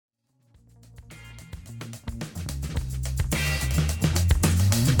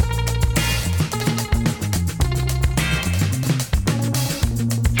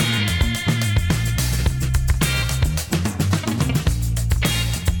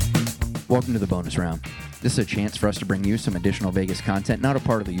Welcome to the bonus round. This is a chance for us to bring you some additional Vegas content, not a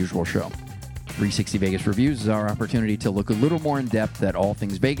part of the usual show. 360 Vegas Reviews is our opportunity to look a little more in depth at all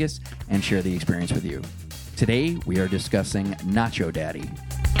things Vegas and share the experience with you. Today, we are discussing Nacho Daddy.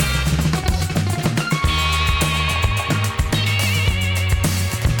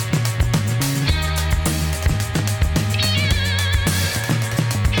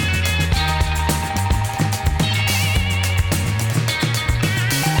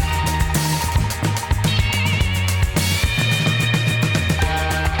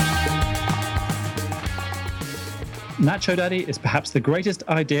 Nacho Daddy is perhaps the greatest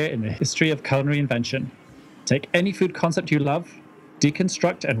idea in the history of culinary invention. Take any food concept you love,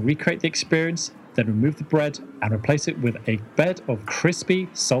 deconstruct and recreate the experience, then remove the bread and replace it with a bed of crispy,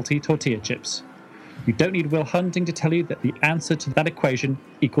 salty tortilla chips. You don't need Will Hunting to tell you that the answer to that equation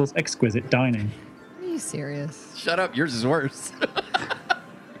equals exquisite dining. Are you serious? Shut up, yours is worse.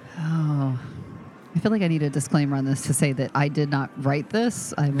 Oh. I feel like I need a disclaimer on this to say that I did not write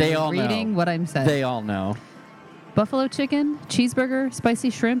this. I'm reading what I'm saying. They all know. Buffalo chicken, cheeseburger, spicy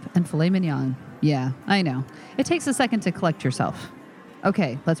shrimp, and filet mignon. Yeah, I know. It takes a second to collect yourself.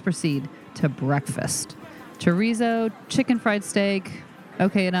 Okay, let's proceed to breakfast. Chorizo, chicken fried steak.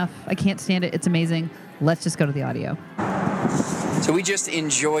 Okay, enough. I can't stand it. It's amazing. Let's just go to the audio. So we just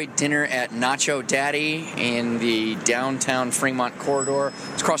enjoyed dinner at Nacho Daddy in the downtown Fremont corridor.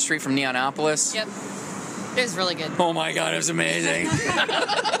 It's across the street from Neonopolis. Yep. It was really good. Oh my God, it was amazing.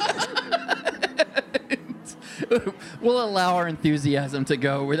 We'll allow our enthusiasm to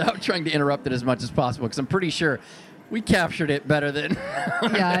go without trying to interrupt it as much as possible, because I'm pretty sure we captured it better than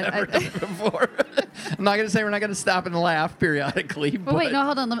I've ever done before. I'm not going to say we're not going to stop and laugh periodically. But wait, no,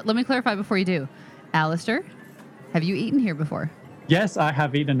 hold on. Let me clarify before you do. Alistair, have you eaten here before? Yes, I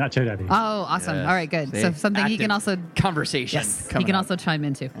have eaten Nacho Daddy. Oh, awesome. Yes. All right, good. See? So something he can also... Conversation. Yes, he can also chime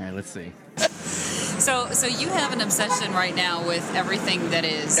into. All right, let's see. So you have an obsession right now with everything that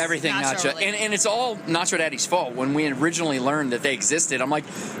is Everything nacho. And it's all Nacho Daddy's fault. When we originally learned that they existed, I'm like,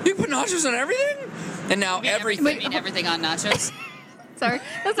 you put nachos on everything? And now everything. You mean everything on nachos? Sorry,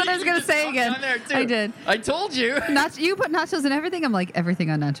 that's what I was going to say again. On there too. I did. I told you. You put nachos in everything? I'm like, everything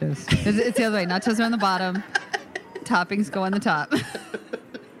on nachos. It's the other way. Nachos are on the bottom. Toppings go on the top.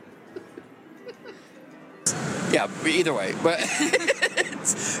 Yeah, either way. But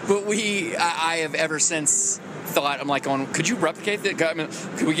I have ever since thought, I'm like, could you replicate that? I mean,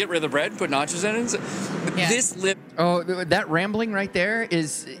 could we get rid of the bread, put nachos in it? Yeah. Oh, that rambling right there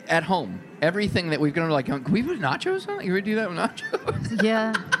is at home. Everything that we've gone like, can we put nachos on? You would do that with nachos?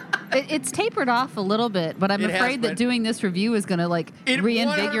 Yeah. It's tapered off a little bit, but I'm afraid that doing this review is going to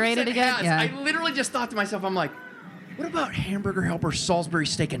reinvigorate it again. Has. Yeah. I literally just thought to myself, I'm like, what about hamburger helper, Salisbury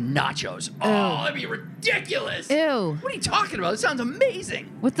steak, and nachos? Oh, that'd be ridiculous. Ew. What are you talking about? It sounds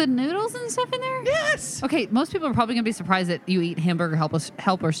amazing. With the noodles and stuff in there? Yes. Okay, most people are probably going to be surprised that you eat hamburger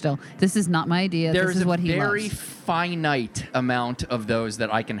helper still. This is not my idea. This is what he loves. There's a very finite amount of those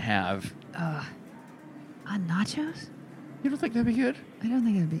that I can have. On nachos? You don't think that'd be good? I don't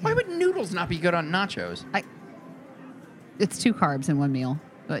think it'd be good. Why would noodles not be good on nachos? It's 2 carbs in one meal,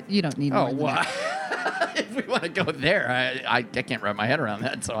 but you don't need more than that. If we want to go there, I can't wrap my head around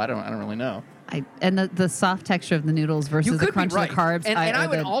that, so I don't really know. And the soft texture of the noodles versus the crunch of the carbs, and I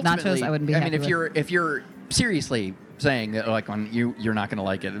would the ultimately, nachos, I wouldn't be happy with. if you're seriously saying that, like, on you're not going to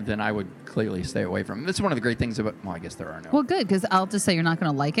like it, then I would clearly stay away from it. That's one of the great things about. Well, I guess there are no. Well, good, because I'll just say you're not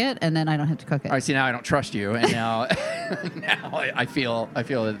going to like it, and then I don't have to cook it. All right, see, now I don't trust you, and now I feel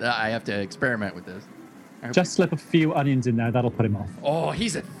that I have to experiment with this. Just slip a few onions in there. That'll put him off. Oh,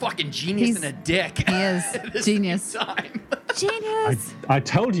 he's a fucking genius and a dick. He is. Genius. Genius. I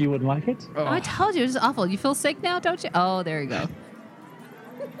told you wouldn't like it. Oh, I told you. It's awful. You feel sick now, don't you? Oh, there you go.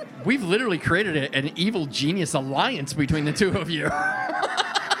 We've literally created an evil genius alliance between the two of you.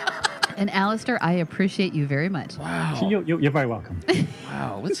 And Alistair, I appreciate you very much. Wow. You're very welcome.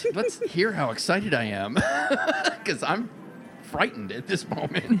 Wow. Let's hear how excited I am. Because I'm frightened at this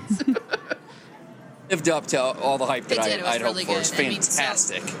moment. Lived up to all the hype that I'd hoped really for. Good. It's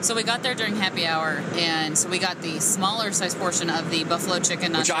fantastic. So we got there during happy hour, and so we got the smaller size portion of the buffalo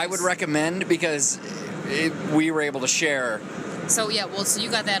chicken nachos. Which I would recommend because we were able to share. So you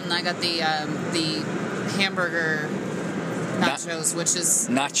got that, and I got the hamburger nachos, which is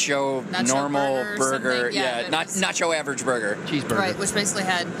Nacho normal burger. Yeah, nacho average burger. Cheeseburger. Right, which basically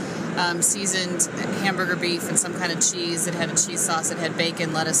had seasoned hamburger beef and some kind of cheese. It had a cheese sauce. It had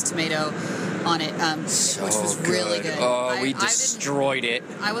bacon, lettuce, tomato on it, which was really good. Oh, we destroyed it.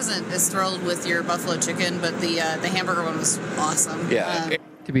 I wasn't as thrilled with your buffalo chicken, but the hamburger one was awesome. Yeah.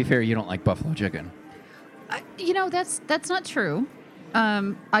 To be fair, you don't like buffalo chicken. That's not true.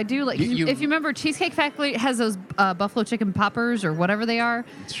 I do like. You- if you remember, Cheesecake Factory has those buffalo chicken poppers or whatever they are.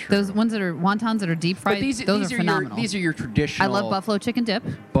 true. Those ones that are wontons that are deep fried. Those are phenomenal. These are your traditional. I love buffalo chicken dip.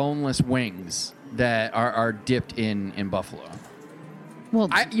 boneless wings that are dipped in buffalo. Well,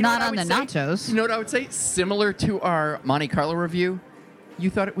 You know not what I on the would say? nachos. You know what I would say? Similar to our Monte Carlo review, you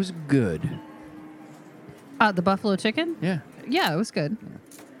thought it was good. The buffalo chicken. Yeah. Yeah, it was good.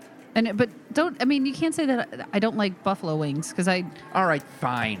 But you can't say that I don't like buffalo wings because All right,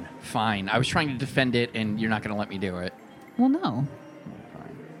 fine. I was trying to defend it, and you're not going to let me do it. well, no.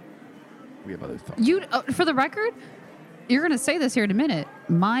 Fine. We have other thoughts. For the record, you're going to say this here in a minute.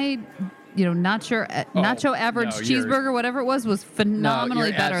 My, nacho average no, yours. cheeseburger, whatever it was phenomenally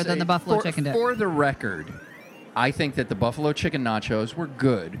you're better than the buffalo chicken dip. For the record, I think that the buffalo chicken nachos were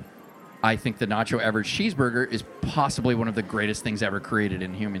good. I think the nacho average cheeseburger is possibly one of the greatest things ever created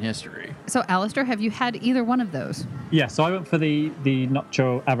in human history. So, Alistair, have you had either one of those? Yeah, so I went for the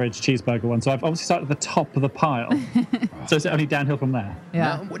nacho average cheeseburger one. So I've obviously started at the top of the pile. So it's only downhill from there.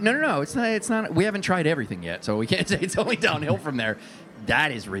 Yeah. No. It's not. We haven't tried everything yet, so we can't say it's only downhill from there.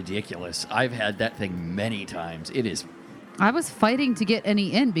 That is ridiculous. I've had that thing many times. It is. I was fighting to get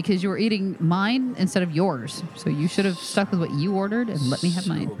any in because you were eating mine instead of yours. So you should have stuck with what you ordered and let me have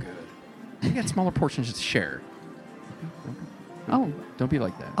mine. So good. You got smaller portions to share. Oh, Don't be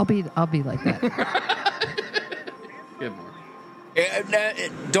like that. I'll be like that. Good more.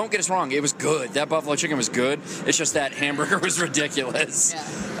 Don't get us wrong. It was good. That buffalo chicken was good. It's just that hamburger was ridiculous.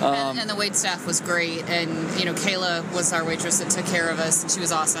 Yeah. And the wait staff was great. And, Kayla was our waitress that took care of us. And she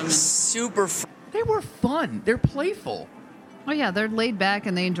was awesome. And Super They were fun. They're playful. Oh yeah, they're laid back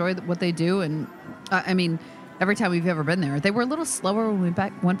and they enjoy what they do. And every time we've ever been there, they were a little slower when we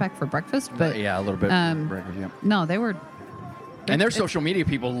went back for breakfast. But Yeah, a little bit. Breakfast, yeah. no, they were. And their social media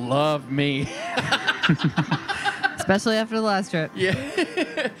people love me. Especially after the last trip.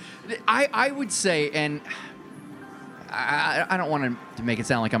 Yeah. I would say, and I don't want to make it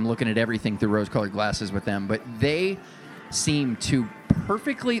sound like I'm looking at everything through rose-colored glasses with them, but they seem to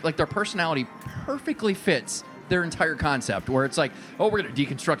perfectly, like their personality perfectly fits their entire concept, where it's like, oh, we're going to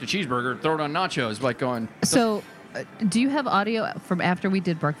deconstruct a cheeseburger, throw it on nachos, like going... So, do you have audio from after we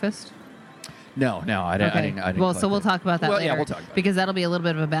did breakfast? No, I didn't Well, collect so we'll it. talk about that later. Yeah, we'll talk about because that'll be a little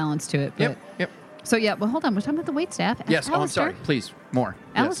bit of a balance to it. But, Yep. So, yeah, well, hold on. We're talking about the wait staff. Yes, I'm Alistair? sorry. Please, more.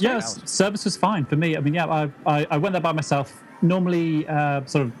 Alistair? Yes, service was fine for me. I went there by myself. Normally,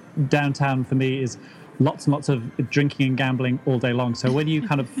 sort of downtown for me is lots and lots of drinking and gambling all day long. So when you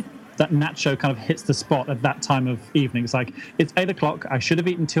that nacho kind of hits the spot at that time of evening, it's like, it's 8 o'clock. I should have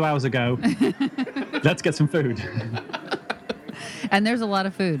eaten 2 hours ago. Let's get some food. And there's a lot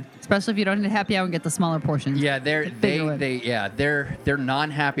of food, especially if you don't hit happy hour and get the smaller portions. Yeah, their Bigger one.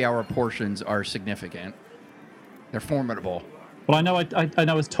 non-happy hour portions are significant. They're formidable. Well, I know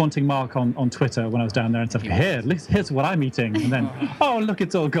I was taunting Mark on Twitter when I was down there and stuff. Here's what I'm eating. And then, oh, look,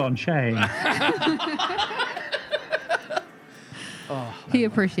 it's all gone. Shame. He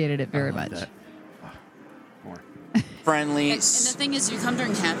appreciated it very much. That. More. friendly. And the thing is, you come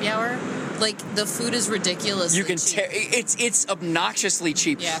during happy hour, like the food is ridiculous. You can it's obnoxiously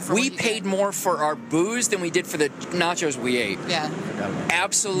cheap. Yeah, for we what you paid get. more for our booze than we did for the nachos we ate. Yeah.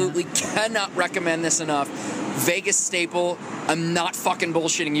 Absolutely cannot recommend this enough. Vegas staple. I'm not fucking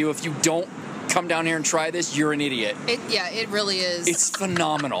bullshitting you. If you don't come down here and try this, you're an idiot. It really is. It's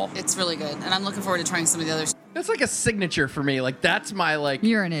phenomenal. It's really good, and I'm looking forward to trying some of the others. That's like a signature for me. Like that's my like.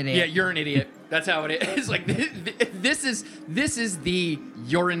 You're an idiot. Yeah, you're an idiot. That's how it is. Like this is the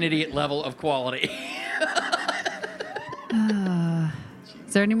you're an idiot level of quality.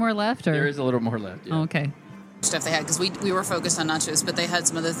 Is there any more left? Or? There is a little more left. Yeah. Oh, okay. Stuff they had because we were focused on nachos, but they had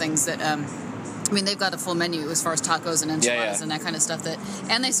some other things that. I mean, they've got a full menu as far as tacos and enchiladas and that kind of stuff.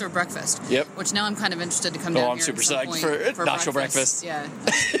 And they serve breakfast. Yep. Which now I'm kind of interested to come down I'm here. super at some psyched point for nacho breakfast. Yeah.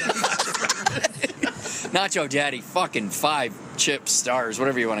 Nacho Daddy, fucking 5 chip stars,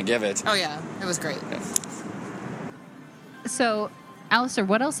 whatever you want to give it. Oh yeah, it was great. So, Alistair,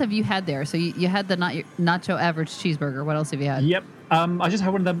 what else have you had there? So you had the nacho average cheeseburger. What else have you had? Yep. I just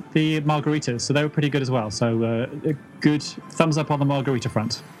had one of the margaritas, so they were pretty good as well. So a good thumbs up on the margarita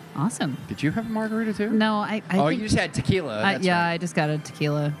front. Awesome. Did you have a margarita too? No, I think, you just had tequila. That's yeah, right. I just got a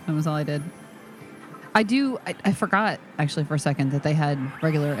tequila. That was all I did. I forgot, actually, for a second, that they had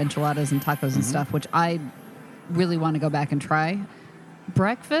regular enchiladas and tacos and stuff, which I really want to go back and try.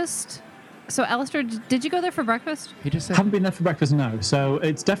 Breakfast? So, Alistair, did you go there for breakfast? He just said. Haven't been there for breakfast, no. So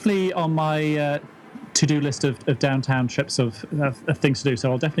it's definitely on my to-do list of downtown trips of things to do.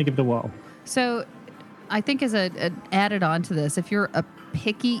 So I'll definitely give it a whirl. So, I think as a added on to this, if you're a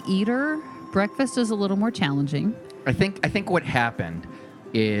picky eater, breakfast is a little more challenging. I think what happened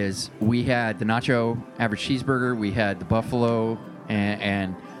is we had the nacho average cheeseburger, we had the buffalo,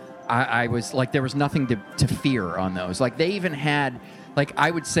 and I was like, there was nothing to fear on those. Like, they even had, like,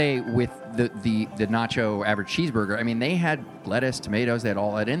 I would say with the nacho average cheeseburger, I mean, they had lettuce, tomatoes, they had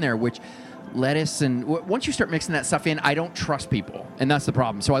all that in there, which lettuce, and once you start mixing that stuff in, I don't trust people, and that's the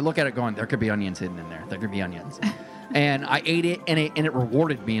problem. So I look at it going, there could be onions hidden in there. There could be onions. And I ate it, and it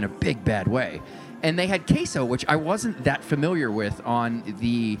rewarded me in a big, bad way. And they had queso, which I wasn't that familiar with on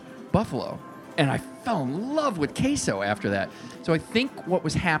the buffalo. And I fell in love with queso after that. So I think what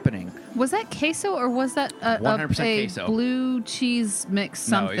was happening... Was that queso, or was that 100% a queso. Blue cheese mix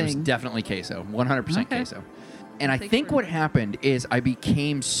something? No, it was definitely queso. 100% Okay. queso. And I think what happened is I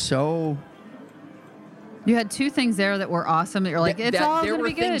became so... You had two things there that were awesome. That you're like, it's all there going to were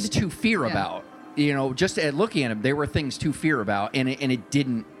be good. things to fear about. You know, just at looking at them, there were things to fear about, and it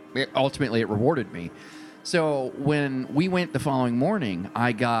didn't. Ultimately, it rewarded me. So when we went the following morning,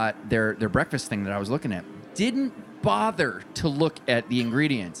 I got their breakfast thing that I was looking at. Didn't bother to look at the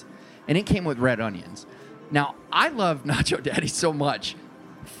ingredients, and it came with red onions. Now, I love Nacho Daddy so much.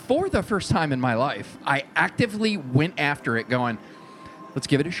 For the first time in my life, I actively went after it going, let's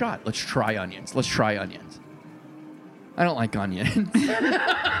give it a shot. Let's try onions. Let's try onions. I don't like onions.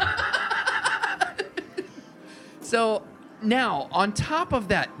 So now, on top of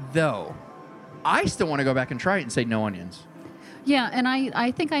that, though, I still want to go back and try it and say no onions. Yeah, and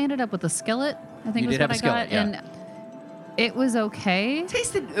I think I ended up with a skillet. I think You was did what have a skillet, got, yeah. and it was okay.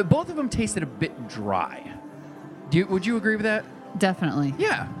 Both of them tasted a bit dry. Would you agree with that? Definitely.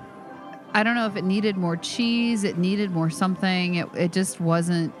 Yeah. I don't know if it needed more cheese. It needed more something. It just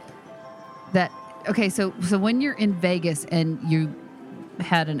wasn't that. Okay, so when you're in Vegas and you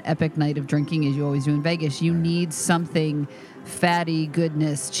had an epic night of drinking, as you always do in Vegas, you need something fatty,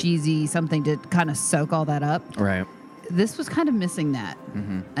 goodness, cheesy, something to kind of soak all that up. Right. This was kind of missing that.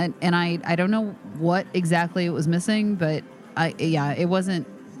 Mm-hmm. And I don't know what exactly it was missing, but it wasn't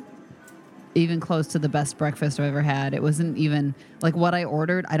even close to the best breakfast I've ever had. It wasn't even like what I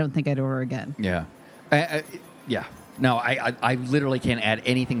ordered. I don't think I'd order again. Yeah. Yeah. No, I literally can't add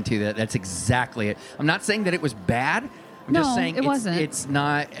anything to that. That's exactly it. I'm not saying that it was bad. I'm just saying it wasn't. It's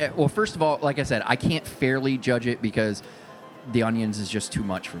not. Well, first of all, like I said, I can't fairly judge it because the onions is just too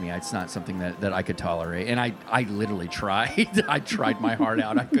much for me. It's not something that I could tolerate. And I literally tried. I tried my heart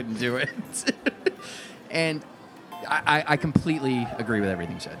out. I couldn't do it. And I completely agree with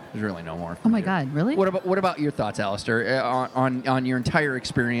everything you said. There's really no more. Oh my God, really? What about your thoughts, Alistair, on your entire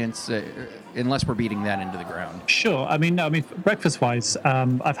experience? Unless we're beating that into the ground. Sure. I mean, breakfast-wise,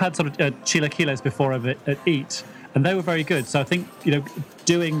 I've had sort of chilaquiles before at Eat, and they were very good. So I think,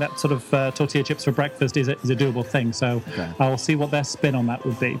 doing that sort of tortilla chips for breakfast is a doable thing. So okay. I'll see what their spin on that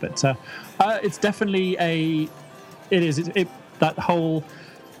would be. But it's definitely that whole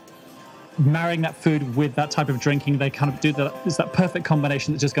marrying that food with that type of drinking, they kind of do that. It's that perfect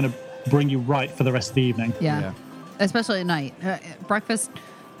combination that's just going to bring you right for the rest of the evening. Yeah. Especially at night. Breakfast.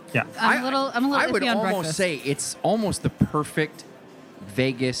 Yeah. I'm a little I would iffy on almost breakfast. say it's almost the perfect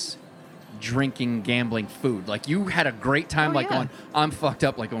Vegas drinking, gambling food. Like, you had a great time, going, I'm fucked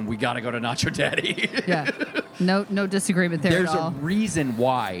up, going, we got to go to Nacho Daddy. Yeah. No disagreement there There's at all. a reason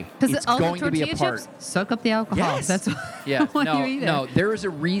why it's all going the to be a tortilla part. chips soak up the alcohol. Yes. That's Yeah. why you eat it. No, there is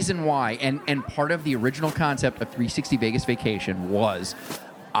a reason why. And part of the original concept of 360 Vegas Vacation was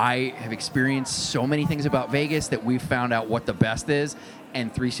I have experienced so many things about Vegas that we've found out what the best is. And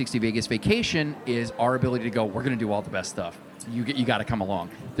 360 Vegas Vacation is our ability to go, we're going to do all the best stuff. You got to come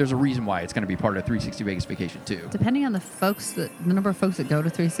along. There's a reason why it's going to be part of 360 Vegas Vacation too. Depending on the number of folks that go to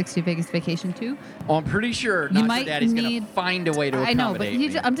 360 Vegas Vacation too. Well, I'm pretty sure You Nacho might Daddy's going to need- find a way to I know, but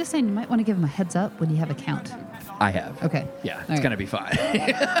accommodate me. I'm just saying you might want to give them a heads up when you have a count. I have. Okay. Yeah, All it's right. going to be fine.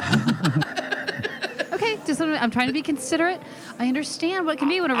 Okay, I'm trying to be considerate. I understand what it can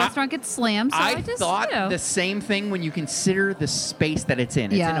be when a restaurant gets slammed. So I just thought the same thing when you consider the space that it's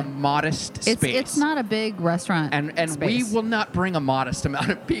in. It's in a modest space. It's not a big restaurant. And space. we will not bring a modest amount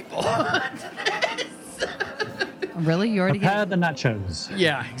of people. Really? You already Prepare the nachos.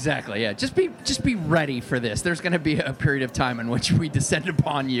 Yeah, exactly. Yeah, just be ready for this. There's going to be a period of time in which we descend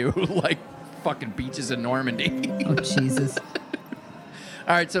upon you like fucking beaches in Normandy. Oh, Jesus.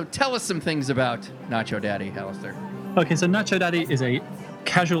 All right, so tell us some things about Nacho Daddy, Alistair. Okay, so Nacho Daddy is a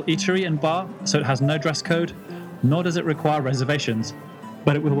casual eatery and bar, so it has no dress code, nor does it require reservations.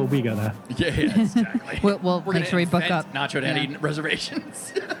 But it will when we go there. Yeah, exactly. We'll We're make gonna sure we book invent up. Nacho Daddy Yeah.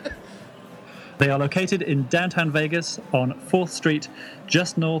 reservations. They are located in downtown Vegas on 4th Street,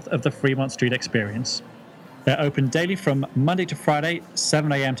 just north of the Fremont Street Experience. They're open daily from Monday to Friday,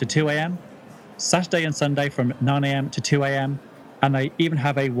 7 a.m. to 2 a.m., Saturday and Sunday from 9 a.m. to 2 a.m., and they even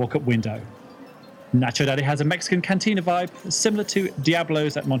have a walk-up window. Nacho Daddy has a Mexican cantina vibe, similar to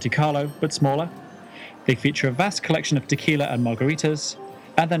Diablo's at Monte Carlo, but smaller. They feature a vast collection of tequila and margaritas,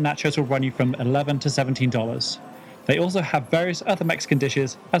 and their nachos will run you from $11 to $17. They also have various other Mexican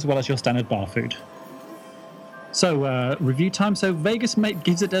dishes, as well as your standard bar food. So, review time. So, Vegas Mate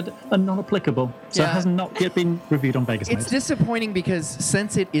gives it a non-applicable. So, it has not yet been reviewed on Vegas Mate. It's disappointing because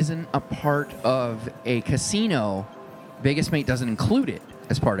since it isn't a part of a casino, Vegas Mate doesn't include it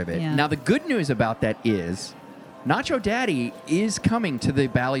as part of it. Yeah. Now, the good news about that is Nacho Daddy is coming to the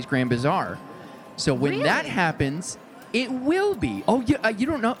Bally's Grand Bazaar. So, when that happens, it will be. Oh, you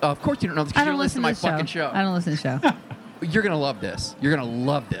don't know? Of course you don't know this because you're listening to my fucking show. I don't listen to the show. You're going to love this. You're going to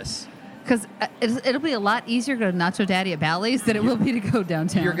love this. Because it'll be a lot easier to go to Nacho Daddy at Bally's than it will be to go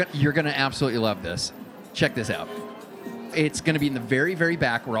downtown. You're going to absolutely love this. Check this out. It's going to be in the very, very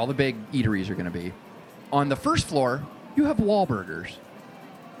back where all the big eateries are going to be. On the first floor, you have Wahlburgers.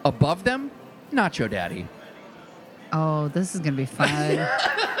 Above them, Nacho Daddy. Oh, this is going to be fun.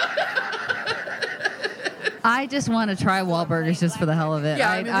 I just want to try Wahlburgers just for the hell of it.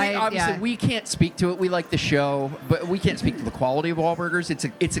 Yeah, obviously we can't speak to it. We like the show, but we can't speak to the quality of Wahlburgers.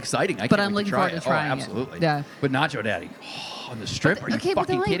 It's exciting. But I'm looking forward to trying it. Absolutely. Yeah. But Nacho Daddy, on the strip? Are you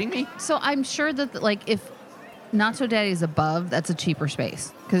fucking kidding me? So I'm sure that if Nacho Daddy is above, that's a cheaper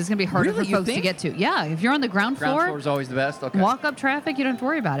space because it's going to be harder for folks to get to. Yeah, if you're on the ground floor. Ground floor is always the best. Okay. Walk up traffic, you don't have to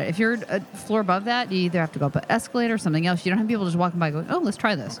worry about it. If you're a floor above that, you either have to go up an escalator or something else. You don't have people just walking by going, oh, let's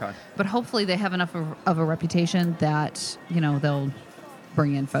try this. Okay. But hopefully they have enough of a reputation that, they'll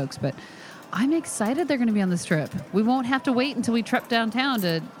bring in folks. But I'm excited they're going to be on the strip. We won't have to wait until we trip downtown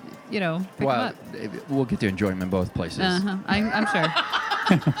to, pick them up. We'll get to enjoy them in both places. I'm sure.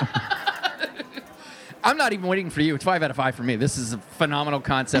 I'm not even waiting for you. It's 5 out of 5 for me. This is a phenomenal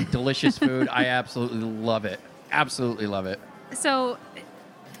concept, delicious food. I absolutely love it. Absolutely love it. So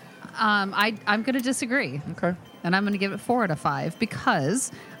I'm going to disagree. Okay. And I'm going to give it 4 out of 5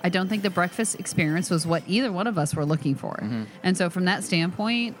 because I don't think the breakfast experience was what either one of us were looking for. Mm-hmm. And so from that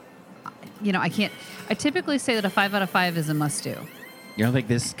standpoint, I typically say that a 5 out of 5 is a must-do. You don't think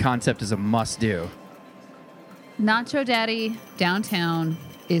this concept is a must-do? Nacho Daddy downtown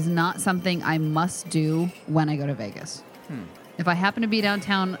is not something I must do when I go to Vegas. If I happen to be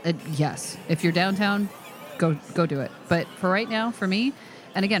downtown, yes. If you're downtown, go do it. But for right now, for me,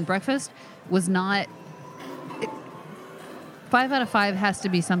 and again, breakfast was not... 5 out of 5 has to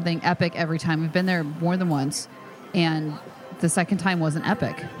be something epic every time. We've been there more than once, and the second time wasn't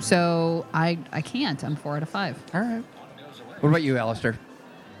epic. So I can't. I'm 4 out of 5. All right. What about you, Alistair?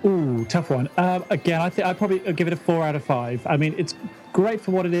 Ooh, tough one. Again, I think I'd probably give it a 4 out of 5. I mean, it's great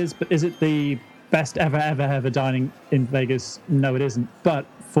for what it is, but is it the best ever dining in Vegas? No, it isn't. But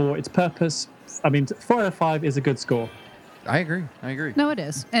for its purpose, I mean, 4 out of 5 is a good score. I agree. No, it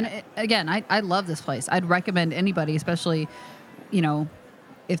is. And again, I love this place. I'd recommend anybody, especially,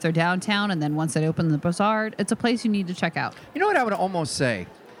 if they're downtown and then once they open the bazaar, it's a place you need to check out. You know what I would almost say?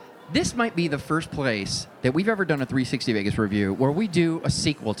 This might be the first place that we've ever done a 360 Vegas review where we do a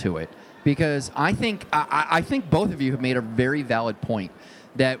sequel to it, because I think both of you have made a very valid point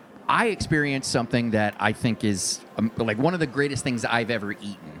that I experienced something that I think is like one of the greatest things I've ever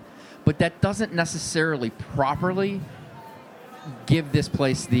eaten, but that doesn't necessarily properly give this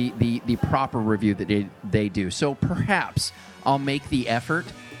place the proper review that they do. So perhaps I'll make the effort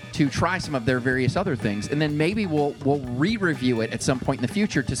to try some of their various other things, and then maybe we'll re-review it at some point in the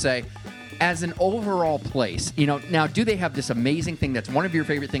future to say, as an overall place, now do they have this amazing thing that's one of your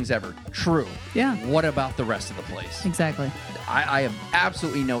favorite things ever? True. Yeah. What about the rest of the place? Exactly. I have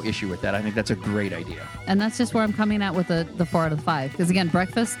absolutely no issue with that. I think that's a great idea. And that's just where I'm coming at with the 4 out of 5. Because again,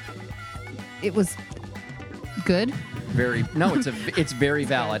 breakfast, it was good. It's very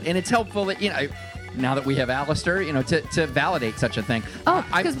valid, and it's helpful that now that we have Alistair, to validate such a thing. Oh,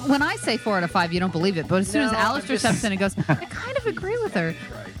 because when I say 4 out of 5, you don't believe it. But as soon as Alistair steps in and goes, I kind of agree with her.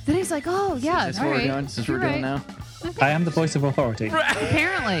 Right. Then he's like, oh, yeah, Is this what we're doing? Is this what we're doing now? I am the voice of authority.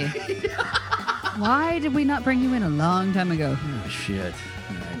 Apparently. Why did we not bring you in a long time ago? Oh, shit.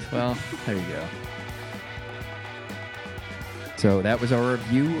 All right. Well, there you go. So that was our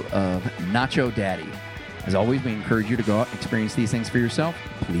review of Nacho Daddy. As always, we encourage you to go out and experience these things for yourself.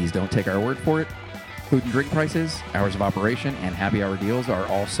 Please don't take our word for it. Food and drink prices, hours of operation, and happy hour deals are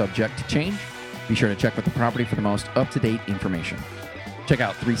all subject to change. Be sure to check with the property for the most up-to-date information. Check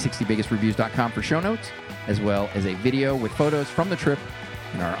out 360vegasreviews.com for show notes, as well as a video with photos from the trip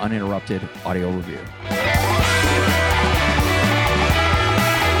and our uninterrupted audio review.